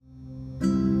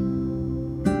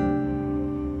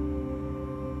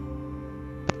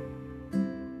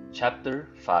Chapter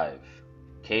 5.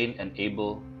 Cain and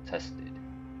Abel Tested.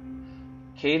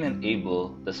 Cain and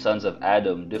Abel, the sons of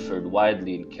Adam, differed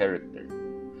widely in character.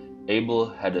 Abel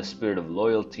had a spirit of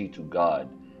loyalty to God.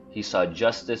 He saw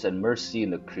justice and mercy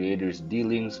in the Creator's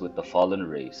dealings with the fallen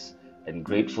race, and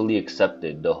gratefully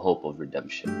accepted the hope of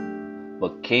redemption.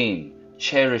 But Cain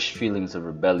cherished feelings of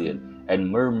rebellion and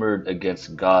murmured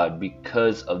against God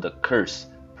because of the curse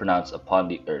pronounced upon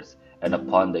the earth and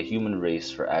upon the human race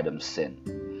for Adam's sin.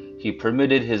 He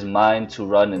permitted his mind to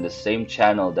run in the same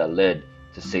channel that led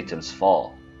to Satan's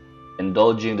fall,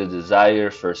 indulging the desire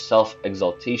for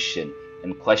self-exaltation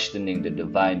and questioning the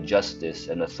divine justice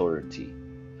and authority.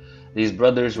 These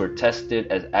brothers were tested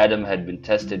as Adam had been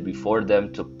tested before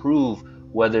them to prove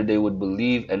whether they would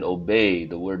believe and obey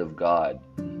the word of God.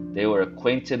 They were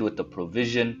acquainted with the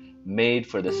provision made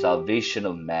for the salvation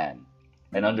of man,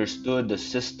 and understood the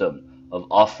system of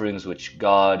offerings which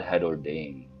God had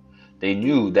ordained. They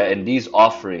knew that in these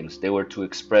offerings they were to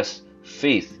express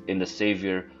faith in the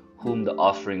Savior whom the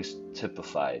offerings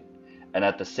typified, and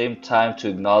at the same time to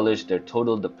acknowledge their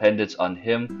total dependence on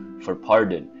Him for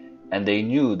pardon. And they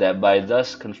knew that by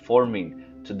thus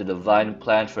conforming to the divine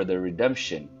plan for their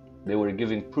redemption, they were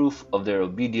giving proof of their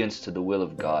obedience to the will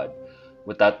of God.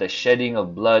 Without the shedding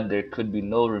of blood there could be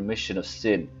no remission of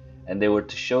sin, and they were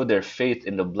to show their faith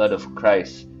in the blood of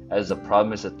Christ as a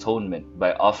promised atonement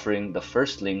by offering the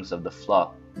firstlings of the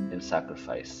flock in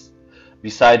sacrifice.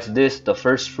 Besides this, the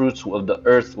first fruits of the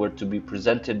earth were to be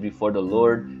presented before the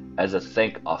Lord as a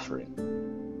thank offering.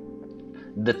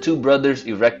 The two brothers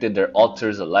erected their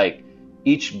altars alike.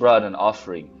 Each brought an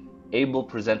offering. Abel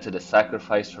presented a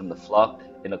sacrifice from the flock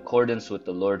in accordance with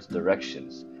the Lord's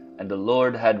directions, and the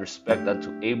Lord had respect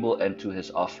unto Abel and to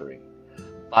his offering.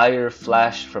 Fire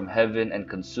flashed from heaven and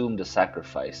consumed the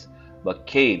sacrifice. But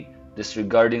Cain,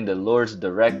 disregarding the Lord's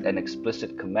direct and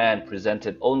explicit command,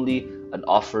 presented only an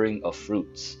offering of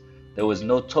fruits. There was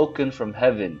no token from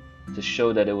heaven to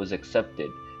show that it was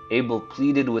accepted. Abel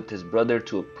pleaded with his brother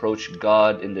to approach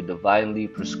God in the divinely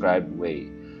prescribed way,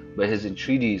 but his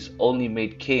entreaties only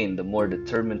made Cain the more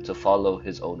determined to follow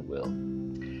his own will.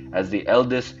 As the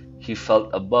eldest, he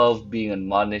felt above being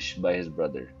admonished by his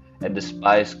brother, and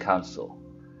despised counsel.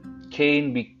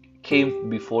 Cain came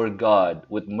before God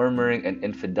with murmuring and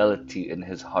infidelity in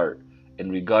his heart in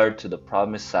regard to the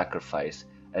promised sacrifice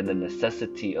and the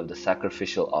necessity of the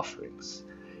sacrificial offerings.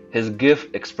 His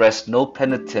gift expressed no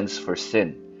penitence for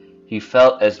sin. He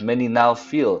felt, as many now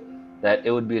feel, that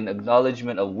it would be an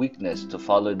acknowledgement of weakness to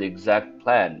follow the exact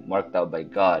plan marked out by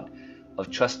God, of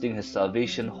trusting his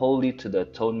salvation wholly to the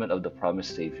atonement of the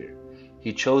promised Savior.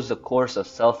 He chose the course of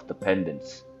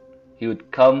self-dependence. He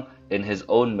would come in his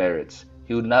own merits.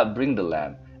 He would not bring the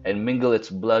lamb and mingle its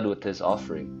blood with his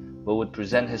offering, but would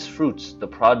present his fruits, the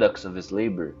products of his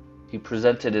labor. He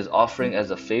presented his offering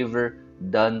as a favor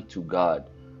done to God,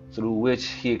 through which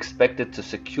he expected to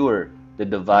secure the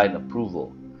divine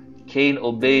approval. Cain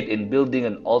obeyed in building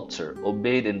an altar,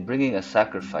 obeyed in bringing a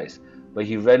sacrifice, but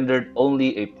he rendered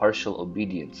only a partial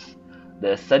obedience.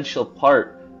 The essential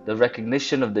part, the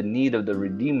recognition of the need of the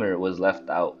Redeemer, was left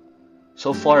out.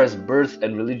 So far as birth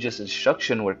and religious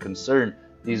instruction were concerned,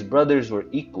 these brothers were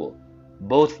equal.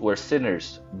 Both were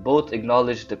sinners. Both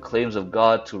acknowledged the claims of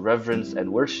God to reverence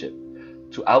and worship.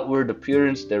 To outward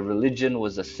appearance, their religion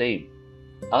was the same,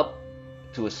 up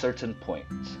to a certain point.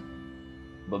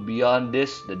 But beyond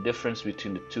this, the difference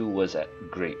between the two was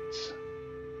great.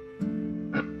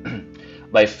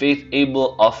 By faith,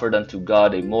 Abel offered unto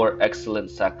God a more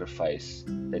excellent sacrifice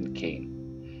than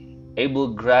Cain. Abel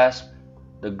grasped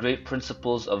the great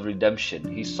principles of redemption.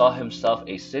 He saw himself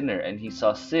a sinner, and he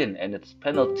saw sin and its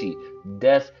penalty,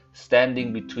 death,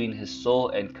 standing between his soul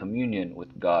and communion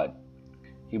with God.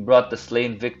 He brought the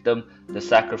slain victim, the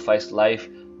sacrificed life,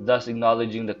 thus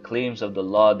acknowledging the claims of the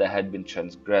law that had been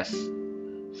transgressed.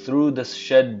 Through the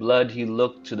shed blood he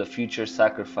looked to the future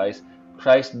sacrifice,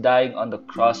 Christ dying on the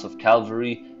cross of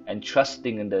Calvary and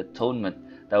trusting in the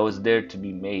atonement that was there to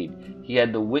be made. He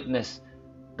had the witness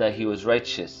that he was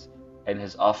righteous and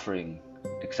his offering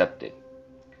accepted.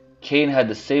 Cain had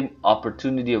the same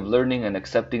opportunity of learning and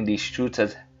accepting these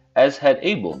truths as had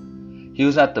Abel. He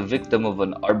was not the victim of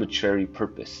an arbitrary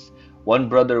purpose. One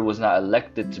brother was not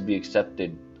elected to be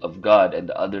accepted of God and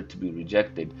the other to be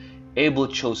rejected. Abel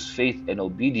chose faith and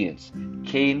obedience.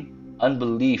 Cain,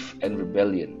 unbelief and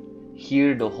rebellion.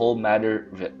 Here the whole matter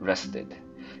rested.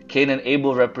 Cain and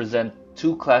Abel represent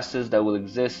two classes that will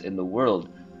exist in the world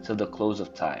till the close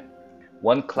of time.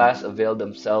 One class availed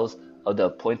themselves of the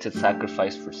appointed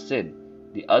sacrifice for sin.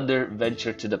 The other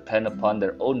ventured to depend upon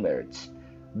their own merits.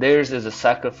 Theirs is a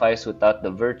sacrifice without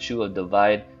the virtue of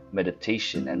divine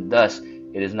meditation, and thus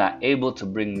it is not able to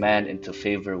bring man into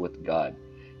favor with God.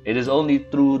 It is only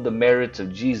through the merits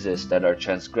of Jesus that our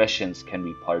transgressions can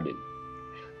be pardoned.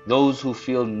 Those who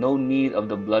feel no need of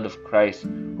the blood of Christ,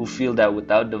 who feel that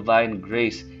without divine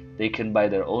grace they can by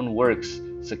their own works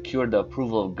secure the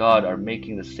approval of God, are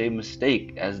making the same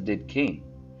mistake as did Cain.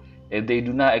 If they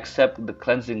do not accept the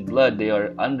cleansing blood, they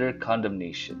are under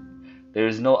condemnation. There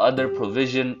is no other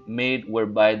provision made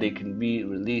whereby they can be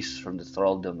released from the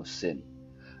thraldom of sin.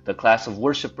 The class of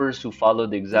worshippers who follow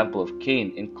the example of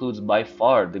Cain includes by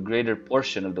far the greater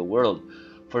portion of the world,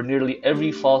 for nearly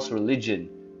every false religion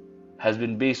has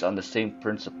been based on the same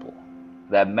principle,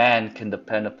 that man can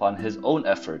depend upon his own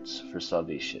efforts for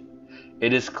salvation.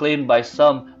 It is claimed by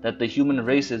some that the human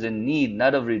race is in need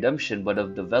not of redemption but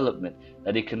of development,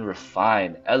 that it can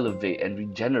refine, elevate, and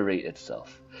regenerate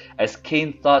itself. As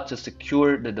Cain thought to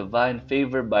secure the divine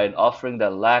favor by an offering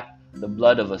that lacked the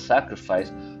blood of a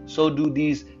sacrifice, so do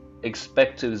these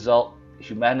expect to exalt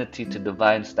humanity to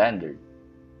divine standard,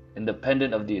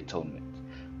 independent of the atonement.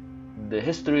 The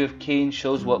history of Cain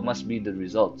shows what must be the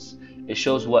results. It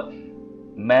shows what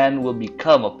man will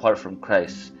become apart from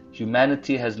Christ.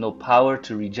 Humanity has no power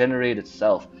to regenerate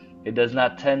itself. It does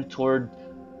not tend upward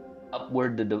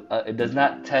toward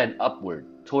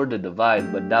the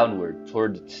divine, but downward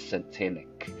toward the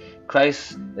satanic.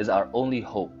 Christ is our only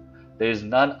hope. There is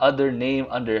none other name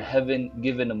under heaven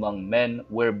given among men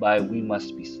whereby we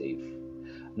must be saved.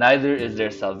 Neither is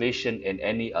there salvation in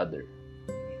any other.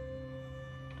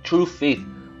 True faith,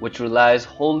 which relies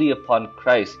wholly upon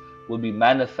Christ, will be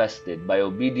manifested by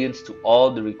obedience to all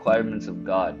the requirements of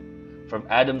God. From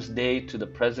Adam's day to the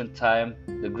present time,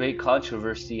 the great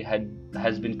controversy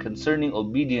has been concerning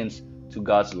obedience to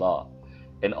God's law.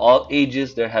 In all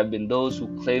ages there have been those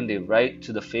who claimed a right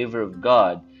to the favor of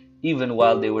God, even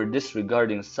while they were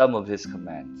disregarding some of His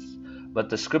commands. But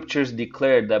the Scriptures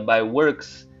declared that by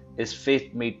works is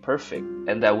faith made perfect,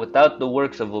 and that without the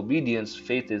works of obedience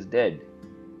faith is dead.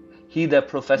 He that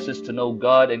professes to know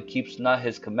God and keeps not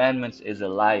His commandments is a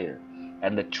liar,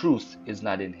 and the truth is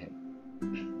not in him.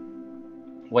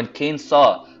 When Cain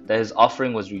saw that his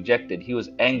offering was rejected, he was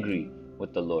angry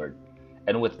with the Lord.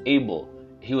 And with Abel,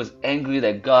 he was angry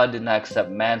that God did not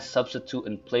accept man's substitute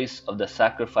in place of the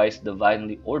sacrifice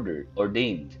divinely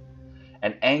ordained,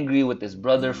 and angry with his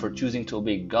brother for choosing to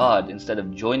obey God instead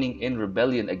of joining in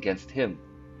rebellion against Him.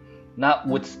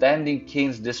 Notwithstanding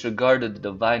Cain's disregard of the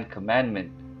divine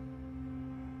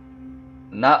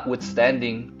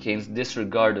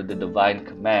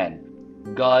command,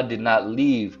 God did not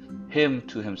leave him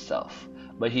to himself,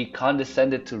 but He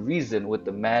condescended to reason with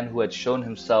the man who had shown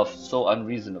himself so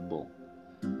unreasonable.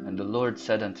 And the Lord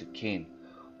said unto Cain,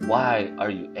 Why are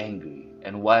you angry,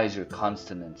 and why is your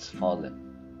countenance fallen?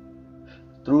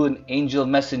 Through an angel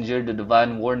messenger the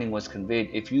divine warning was conveyed.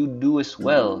 If you doest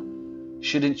well,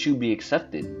 shouldn't you be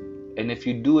accepted? And if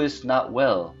you doest not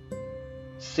well,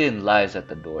 sin lies at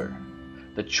the door.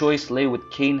 The choice lay with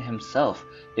Cain himself.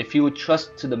 If he would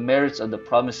trust to the merits of the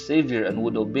promised Savior and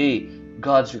would obey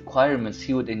God's requirements,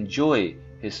 he would enjoy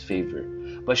His favor.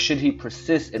 But should he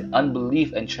persist in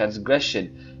unbelief and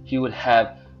transgression, he would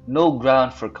have no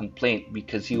ground for complaint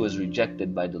because he was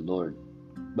rejected by the Lord.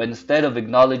 But instead of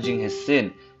acknowledging his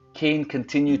sin, Cain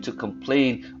continued to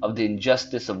complain of the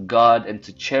injustice of God and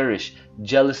to cherish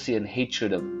jealousy and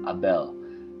hatred of Abel.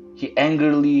 He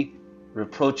angrily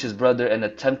reproached his brother and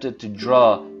attempted to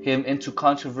draw him into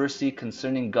controversy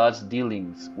concerning God's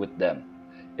dealings with them.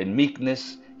 In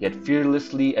meekness, yet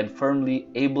fearlessly and firmly,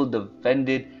 Abel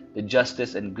defended the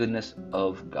justice and goodness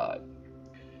of God.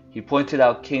 He pointed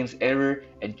out Cain's error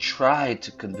and tried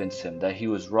to convince him that he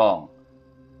was wrong.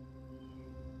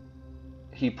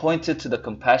 He pointed to the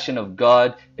compassion of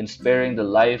God in sparing the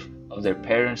life of their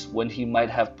parents when He might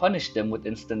have punished them with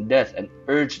instant death, and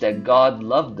urged that God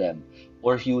loved them,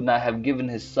 or He would not have given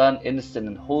His Son, innocent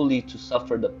and holy, to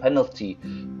suffer the penalty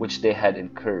which they had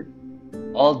incurred.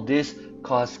 All this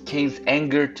caused Cain's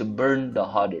anger to burn the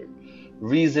hotter.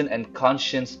 Reason and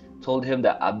conscience told him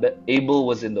that Abel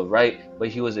was in the right, but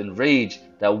he was enraged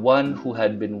that one who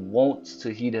had been wont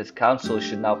to heed his counsel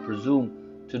should now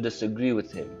presume to disagree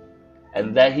with him,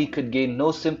 and that he could gain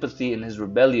no sympathy in his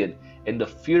rebellion. In the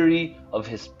fury of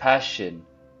his passion,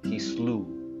 he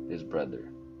slew his brother.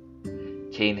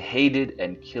 Cain hated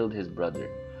and killed his brother,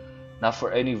 not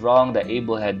for any wrong that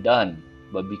Abel had done,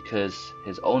 but because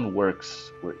his own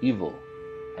works were evil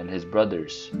and his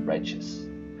brother's righteous.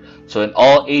 So in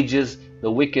all ages,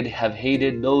 the wicked have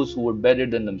hated those who were better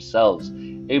than themselves.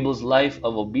 Abel's life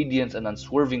of obedience and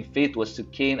unswerving faith was to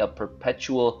Cain a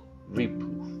perpetual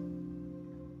reproof.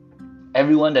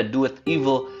 Everyone that doeth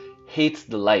evil hates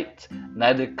the light,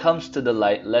 neither comes to the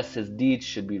light, lest his deeds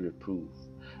should be reproved.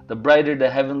 The brighter the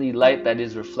heavenly light that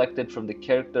is reflected from the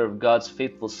character of God's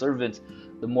faithful servants,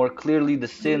 the more clearly the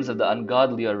sins of the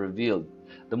ungodly are revealed,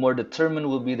 the more determined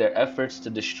will be their efforts to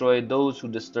destroy those who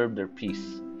disturb their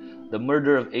peace. The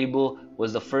murder of Abel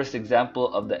was the first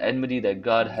example of the enmity that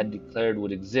God had declared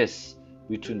would exist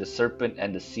between the serpent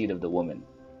and the seed of the woman,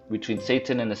 between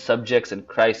Satan and his subjects and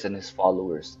Christ and his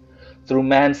followers. Through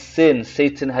man's sin,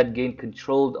 Satan had gained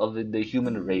control of the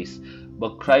human race,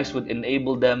 but Christ would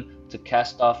enable them to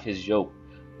cast off his yoke.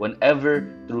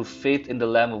 Whenever, through faith in the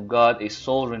Lamb of God, a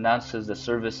soul renounces the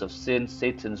service of sin,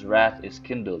 Satan's wrath is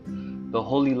kindled. The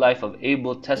holy life of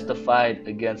Abel testified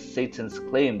against Satan's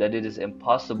claim that it is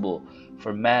impossible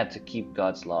for man to keep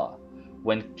God's law.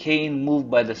 When Cain,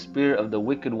 moved by the spirit of the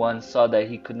wicked one, saw that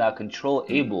he could not control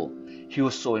Abel, he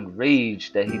was so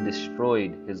enraged that he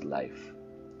destroyed his life.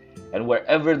 And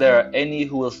wherever there are any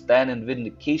who will stand in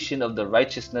vindication of the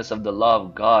righteousness of the law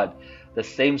of God, the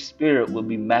same spirit will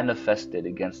be manifested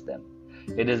against them.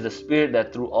 It is the spirit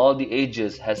that through all the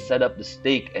ages has set up the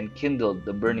stake and kindled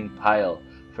the burning pile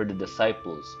for the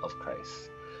disciples of Christ.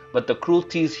 But the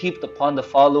cruelties heaped upon the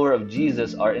follower of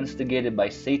Jesus are instigated by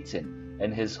Satan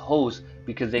and his host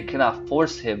because they cannot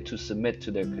force him to submit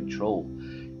to their control.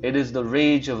 It is the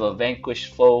rage of a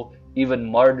vanquished foe.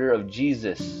 Even martyr of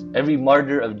Jesus, every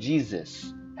martyr of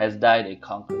Jesus has died a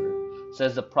conqueror.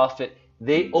 Says the prophet,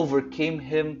 they overcame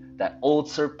him, that old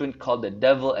serpent called the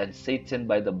devil and Satan,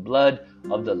 by the blood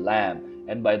of the Lamb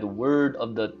and by the word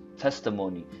of the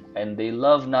testimony, and they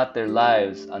loved not their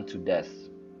lives unto death.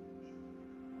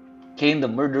 Cain the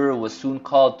murderer was soon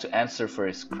called to answer for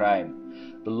his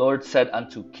crime. The Lord said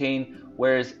unto Cain,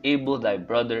 where is Abel thy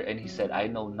brother? And he said, I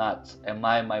know not. Am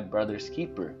I my brother's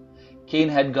keeper? Cain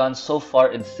had gone so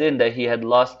far in sin that he had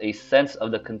lost a sense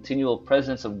of the continual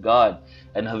presence of God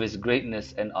and of his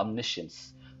greatness and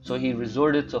omniscience. So he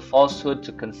resorted to falsehood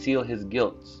to conceal his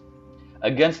guilt.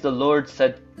 Again the Lord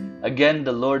said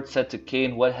to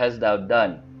Cain, what hast thou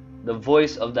done? The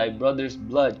voice of thy brother's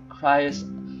blood crieth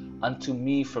unto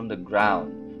me from the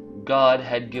ground. God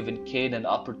had given Cain an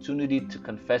opportunity to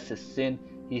confess his sin.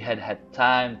 He had had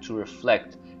time to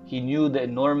reflect. He knew the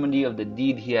enormity of the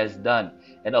deed he has done,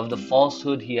 and of the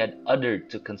falsehood he had uttered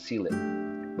to conceal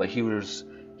it. But he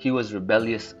was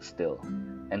rebellious still,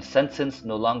 and sentence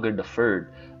no longer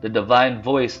deferred. The divine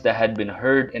voice that had been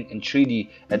heard in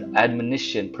entreaty and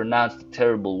admonition pronounced the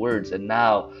terrible words, and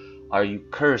now are you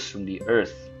cursed from the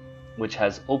earth, which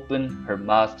has opened her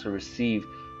mouth to receive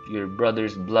your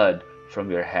brother's blood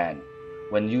from your hand.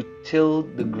 When you till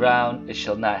the ground, it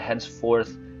shall not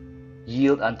henceforth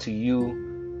yield unto you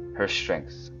her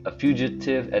strength. A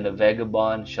fugitive and a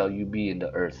vagabond shall you be in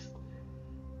the earth.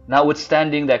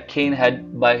 Notwithstanding that Cain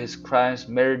had by his crimes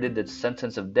merited the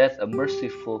sentence of death, a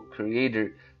merciful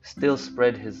Creator still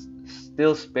spared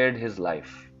his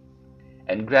life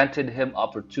and granted him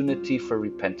opportunity for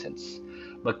repentance.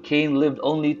 But Cain lived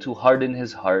only to harden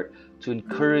his heart, to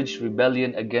encourage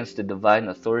rebellion against the divine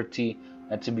authority,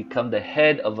 and to become the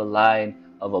head of a line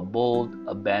of a bold,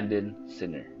 abandoned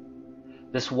sinner.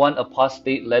 This one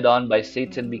apostate, led on by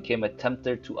Satan, became a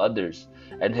tempter to others,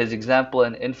 and his example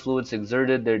and influence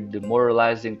exerted their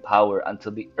demoralizing power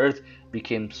until the earth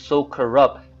became so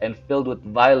corrupt and filled with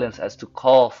violence as to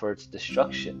call for its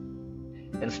destruction.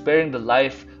 In sparing the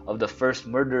life of the first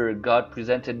murderer, God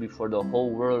presented before the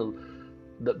whole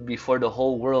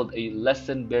world a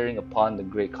lesson bearing upon the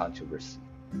great controversy.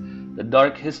 The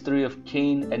dark history of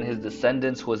Cain and his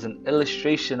descendants was an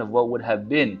illustration of what would have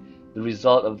been the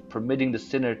result of permitting the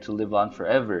sinner to live on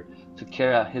forever, to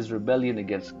carry out his rebellion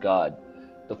against God.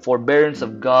 The forbearance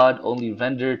of God only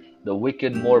rendered the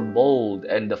wicked more bold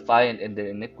and defiant in their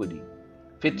iniquity.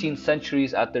 15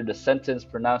 centuries after the sentence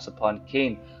pronounced upon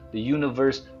Cain, the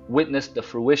universe witnessed the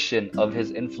fruition of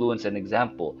his influence and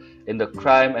example in the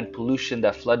crime and pollution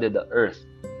that flooded the earth.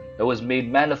 It was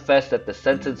made manifest that the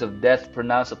sentence of death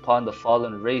pronounced upon the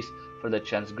fallen race for the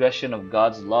transgression of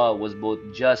God's law was both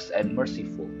just and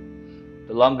merciful.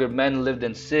 The longer men lived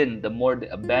in sin, the more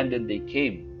abandoned they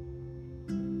came.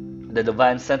 The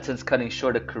divine sentence cutting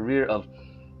short a career of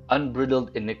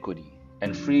unbridled iniquity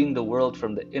and freeing the world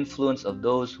from the influence of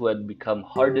those who had become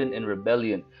hardened in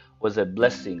rebellion was a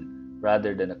blessing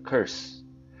rather than a curse.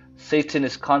 Satan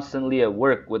is constantly at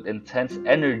work with intense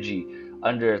energy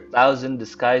under 1,000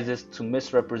 disguises to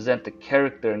misrepresent the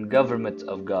character and government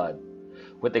of God.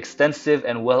 With extensive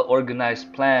and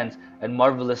well-organized plans and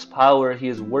marvelous power, he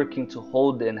is working to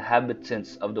hold the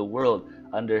inhabitants of the world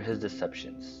under his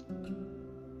deceptions.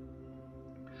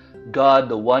 God,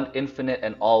 the one infinite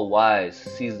and all-wise,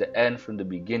 sees the end from the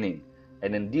beginning,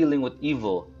 and in dealing with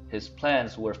evil, his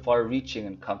plans were far-reaching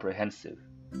and comprehensive.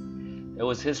 It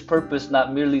was his purpose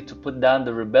not merely to put down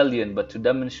the rebellion, but to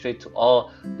demonstrate to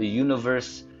all the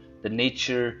universe the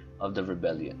nature of the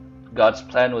rebellion. God's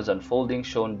plan was unfolding,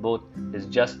 showing both his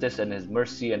justice and his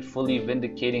mercy, and fully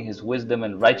vindicating his wisdom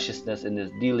and righteousness in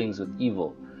his dealings with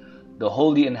evil. The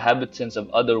holy inhabitants of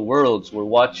other worlds were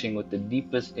watching with the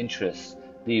deepest interest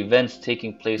the events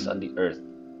taking place on the earth.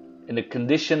 In the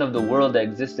condition of the world that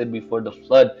existed before the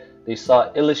flood, they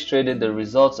saw illustrated the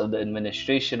results of the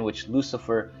administration which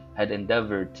Lucifer had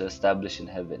endeavored to establish in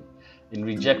heaven. In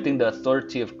rejecting the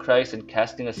authority of Christ and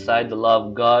casting aside the law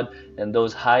of God and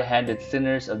those high-handed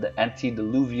sinners of the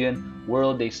antediluvian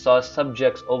world, they saw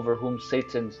subjects over whom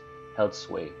Satan held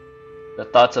sway. The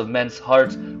thoughts of men's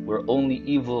hearts were only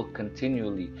evil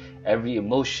continually. Every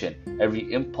emotion,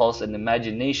 every impulse and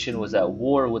imagination was at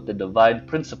war with the divine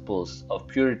principles of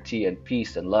purity and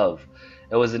peace and love.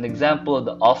 It was an example of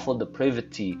the awful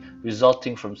depravity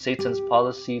resulting from Satan's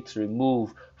policy to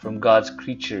remove from God's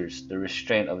creatures the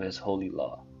restraint of his holy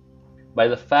law. By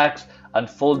the facts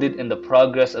unfolded in the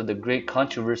progress of the great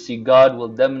controversy, God will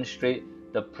demonstrate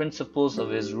the principles of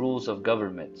his rules of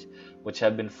government, which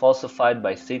have been falsified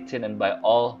by Satan and by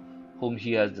all whom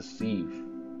he has deceived.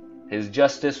 His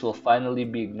justice will finally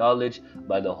be acknowledged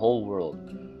by the whole world.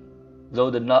 Though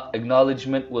the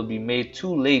acknowledgement will be made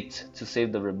too late to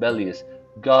save the rebellious,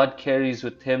 God carries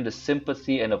with him the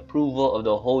sympathy and approval of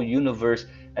the whole universe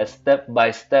as step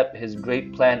by step his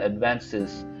great plan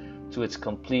advances to its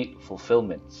complete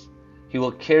fulfillment. He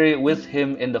will carry it with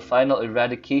him in the final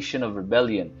eradication of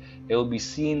rebellion. It will be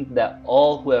seen that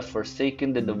all who have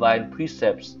forsaken the divine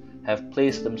precepts have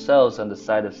placed themselves on the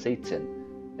side of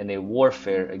Satan in a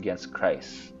warfare against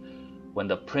Christ. When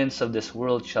the prince of this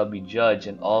world shall be judged,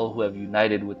 and all who have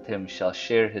united with him shall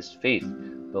share his faith,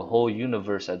 the whole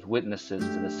universe as witnesses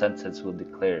to the sentence will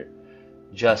declare,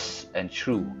 "Just and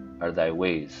true are thy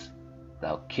ways,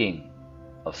 thou King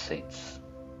of saints."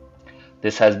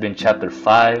 This has been chapter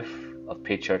 5 of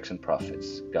Patriarchs and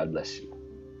Prophets. God bless you.